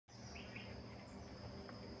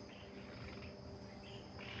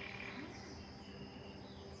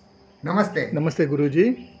Namaste. Namaste,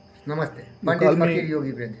 Guruji. Namaste. You Pandit call Fakir me.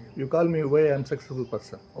 Yogi Virendradr. You call me why I am successful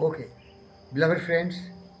person. Okay. Beloved friends,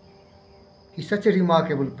 he's such a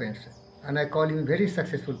remarkable person and I call him a very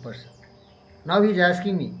successful person. Now he's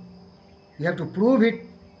asking me, you have to prove it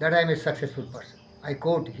that I am a successful person. I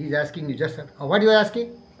quote, he's asking me just, what you are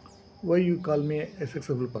asking? Why you call me a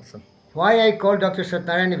successful person? Why I call Dr.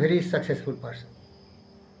 Satyanarayana a very successful person?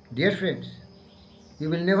 Dear friends, you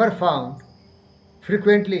will never find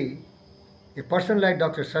frequently a person like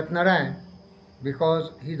Dr. Satyanarayana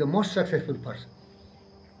because he is the most successful person.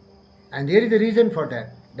 And there is a reason for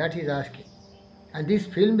that, that he is asking. And this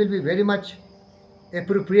film will be very much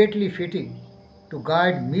appropriately fitting to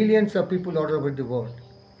guide millions of people all over the world.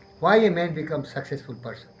 Why a man becomes a successful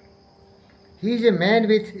person? He is a man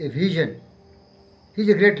with a vision. He is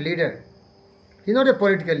a great leader. He is not a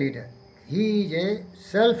political leader. He is a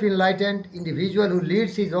self-enlightened individual who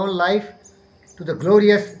leads his own life to the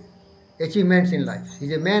glorious achievements in life. He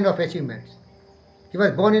is a man of achievements. He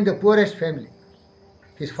was born in the poorest family.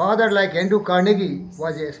 His father, like Andrew Carnegie,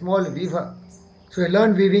 was a small weaver. So he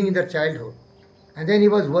learned weaving in their childhood. And then he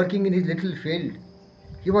was working in his little field.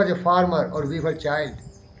 He was a farmer or weaver child.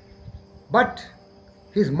 But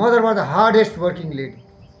his mother was the hardest working lady.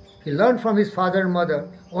 He learned from his father and mother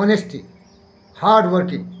honesty, hard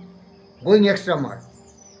working, going extra mile.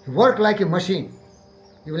 He worked like a machine.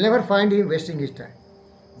 You will never find him wasting his time.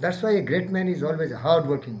 That's why a great man is always a hard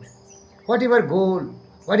working man. Whatever goal,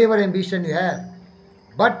 whatever ambition you have,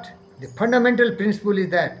 but the fundamental principle is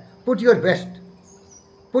that put your best,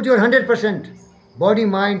 put your 100%, body,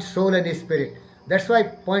 mind, soul and spirit. That's why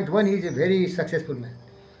point one, he is a very successful man.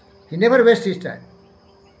 He never wastes his time.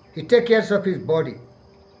 He takes care of his body.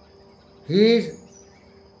 He is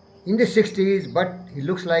in the 60s, but he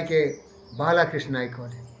looks like a Bala Krishna, I call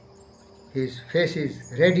him. His face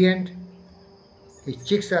is radiant. His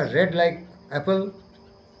cheeks are red like apple.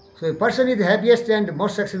 So a person is the happiest and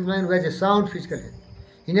most successful man who has a sound physical health.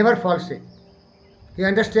 He never falls sick. He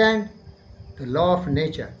understands the law of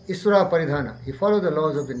nature, Iswara Paridhana. He follows the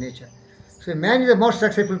laws of the nature. So a man is the most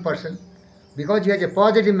successful person because he has a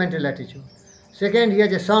positive mental attitude. Second, he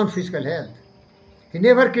has a sound physical health. He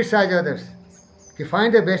never criticizes others. He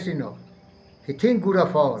finds the best in all. He thinks good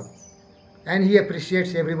of all. And he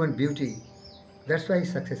appreciates everyone's beauty. That's why he's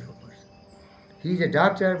a successful person. He is a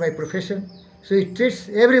doctor by profession, so he treats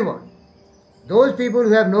everyone. Those people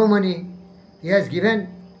who have no money, he has given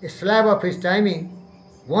a slab of his timing,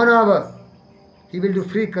 1 hour. He will do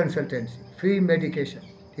free consultancy, free medication.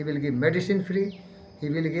 He will give medicine free. He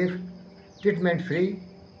will give treatment free.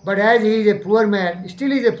 But as he is a poor man, still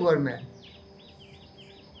he is a poor man.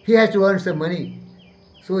 He has to earn some money.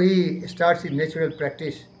 So he starts his natural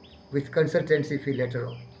practice with consultancy fee later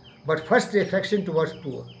on. But first the affection towards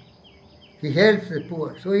poor. He helps the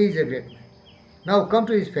poor. So he is a great man. Now come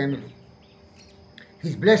to his family. He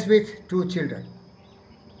is blessed with 2 children.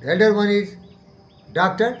 The elder one is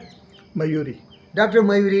Dr. Mayuri. Dr.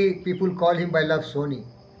 Mayuri, people call him by love Soni.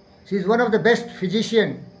 She is one of the best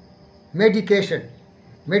physician, medical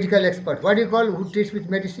expert. What do you call who treats with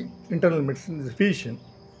medicine? Internal medicine is a physician.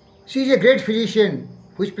 She is a great physician.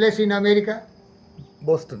 Which place in America?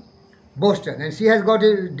 Boston. Boston. And she has got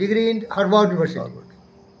a degree in Harvard University. Harvard.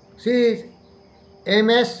 She is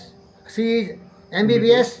MS, she is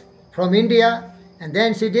MBBS from India, and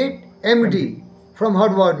then she did MD from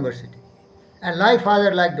Harvard University. And like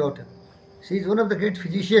father, like daughter. She is one of the great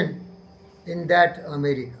physicians in that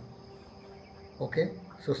America. Okay,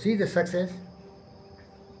 so see the success.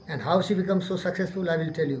 And how she becomes so successful, I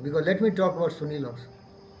will tell you. Because let me talk about Sunil also.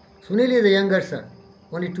 Sunil is the younger son,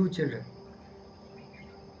 only 2 children.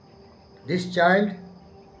 This child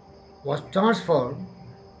was transformed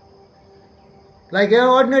like an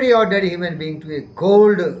ordinary human being to a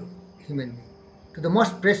gold human being, to the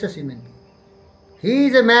most precious human being. He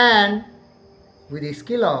is a man with the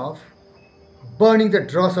skill of burning the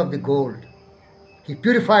dross of the gold. He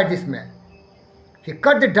purified this man. He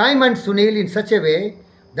cut the diamond, Sunil, in such a way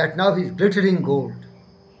that now he is glittering gold,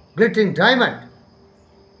 glittering diamond.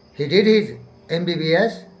 He did his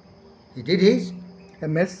MBBS, he did his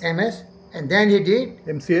MS. and then he did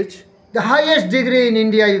MCH. the highest degree in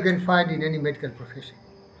India you can find in any medical profession.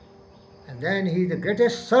 And then he is the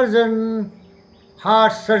greatest surgeon,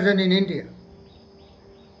 heart surgeon in India.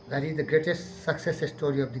 That is the greatest success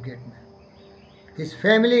story of the great man. His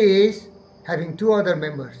family is having 2 other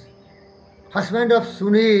members. Husband of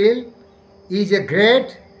Sunil is a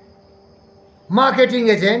great marketing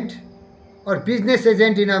agent or business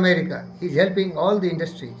agent in America. He is helping all the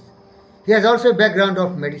industries. He has also a background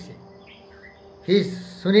of medicine. His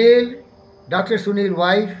Sunil, Dr. Sunil's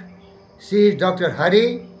wife, she is Dr.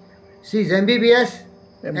 Hari, She is MBBS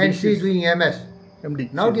MD, and she is she's- doing MS. MD.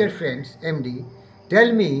 Now, she's- dear friends, MD,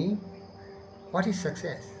 tell me, what is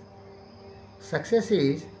success? Success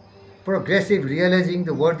is progressive realizing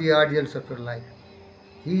the worthy ideals of your life.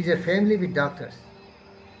 He is a family with doctors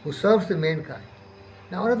who serves the mankind.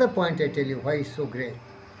 Now, another point I tell you why he is so great.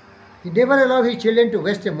 He never allows his children to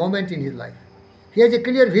waste a moment in his life. He has a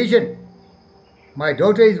clear vision. My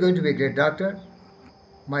daughter is going to be a great doctor.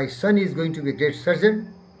 My son is going to be a great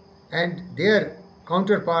surgeon. And their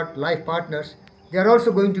counterpart, life partners, they are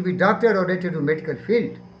also going to be doctor or related to medical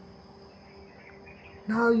field.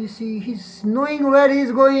 Now you see, he's knowing where he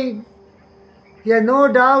is going. He has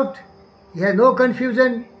no doubt. He has no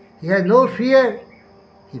confusion. He has no fear.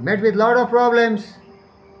 He met with lot of problems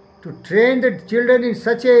to train the children in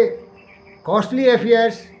such a costly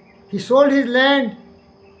affairs. He sold his land.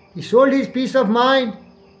 He sold his peace of mind.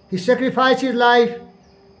 He sacrificed his life,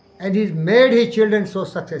 and he's made his children so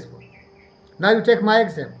successful. Now you take my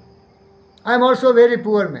example. I am also a very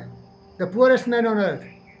poor man, the poorest man on earth.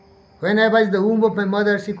 When I was in the womb of my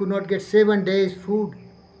mother, she could not get 7 days food.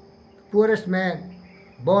 Poorest man,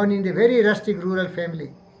 born in a very rustic rural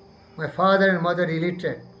family. My father and mother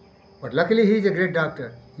illiterate. But luckily he is a great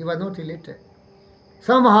doctor. He was not illiterate.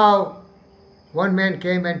 Somehow, one man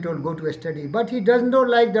came and told, go to a study. But he does not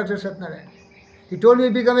like Dr. Satyanarayana. He told me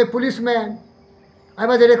become a policeman. I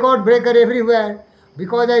was a record breaker everywhere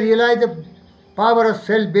because I realized the power of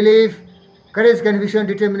self-belief, courage, conviction,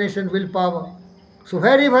 determination, willpower. So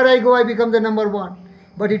wherever I go, I become the number one.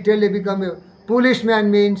 But he tell me become a policeman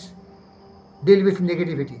means deal with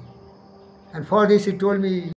negativity. And for this he told me,